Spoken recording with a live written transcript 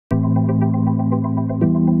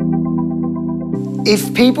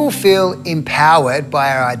If people feel empowered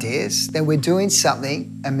by our ideas, then we're doing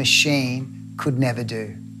something a machine could never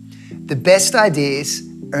do. The best ideas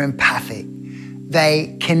are empathic.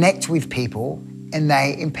 They connect with people and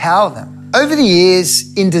they empower them. Over the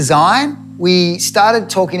years in design, we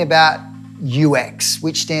started talking about UX,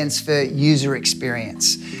 which stands for user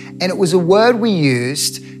experience. And it was a word we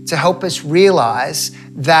used to help us realize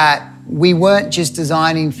that we weren't just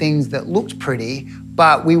designing things that looked pretty,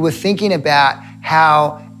 but we were thinking about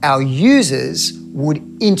how our users would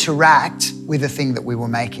interact with the thing that we were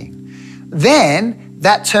making. Then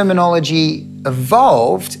that terminology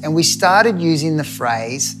evolved and we started using the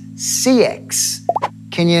phrase CX.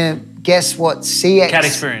 Can you guess what CX? Cat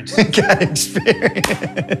experience. Cat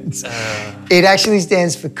experience. It actually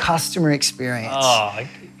stands for customer experience. Oh,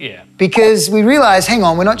 yeah. Because we realized, hang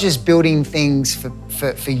on, we're not just building things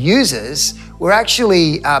for users, we're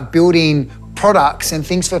actually building products and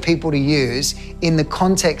things for people to use in the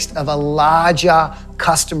context of a larger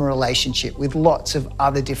customer relationship with lots of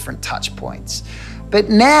other different touch points. But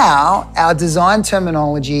now our design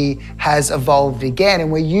terminology has evolved again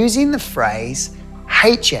and we're using the phrase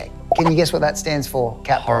HX. Can you guess what that stands for,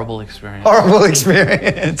 Cat? Horrible experience. Horrible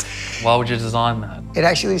experience. Why would you design that? It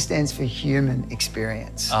actually stands for human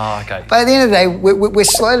experience. Oh, okay. But at the end of the day, we're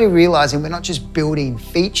slowly realizing we're not just building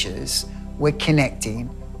features, we're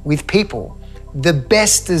connecting with people. The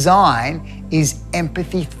best design is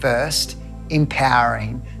empathy first,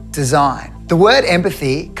 empowering design. The word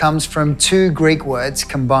empathy comes from two Greek words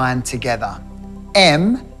combined together.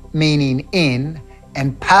 Em, meaning in,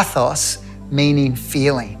 and pathos, meaning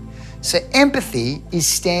feeling. So empathy is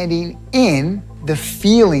standing in the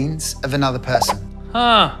feelings of another person.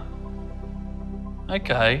 Huh.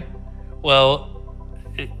 Okay. Well,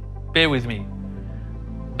 bear with me.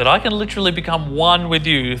 But I can literally become one with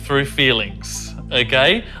you through feelings,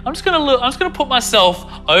 okay? I'm just gonna put myself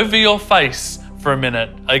over your face for a minute,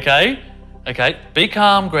 okay? Okay, be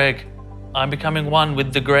calm, Greg. I'm becoming one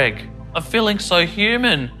with the Greg. I'm feeling so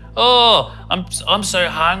human. Oh, I'm so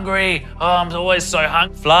hungry. Oh, I'm always so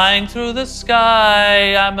hungry. Flying through the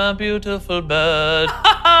sky, I'm a beautiful bird.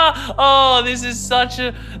 Oh, this is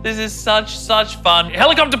such fun.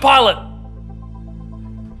 Helicopter pilot.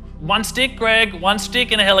 One stick, Greg, one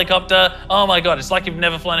stick in a helicopter. Oh my God, it's like you've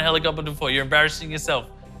never flown a helicopter before. You're embarrassing yourself.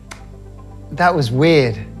 That was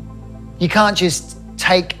weird. You can't just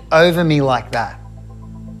take over me like that.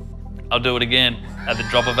 I'll do it again at the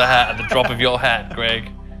drop of a hat, at the drop of your hat,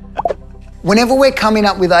 Greg. Whenever we're coming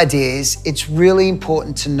up with ideas, it's really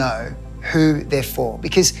important to know who they're for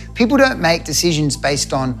because people don't make decisions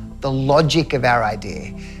based on the logic of our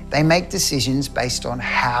idea. They make decisions based on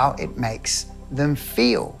how it makes them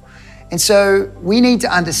feel. And so we need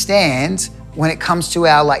to understand when it comes to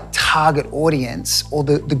our target audience or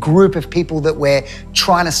the group of people that we're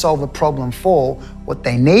trying to solve a problem for, what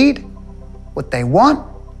they need, what they want,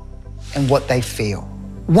 and what they feel.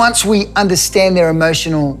 Once we understand their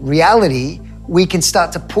emotional reality, we can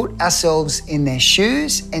start to put ourselves in their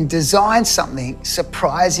shoes and design something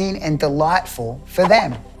surprising and delightful for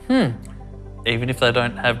them. Even if they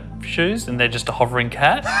don't have shoes and they're just a hovering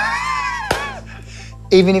cat?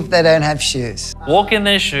 Even if they don't have shoes. Walk in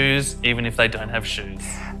their shoes, even if they don't have shoes.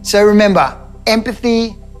 So remember,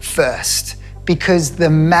 empathy first, because the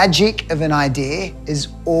magic of an idea is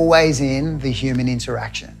always in the human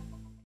interaction.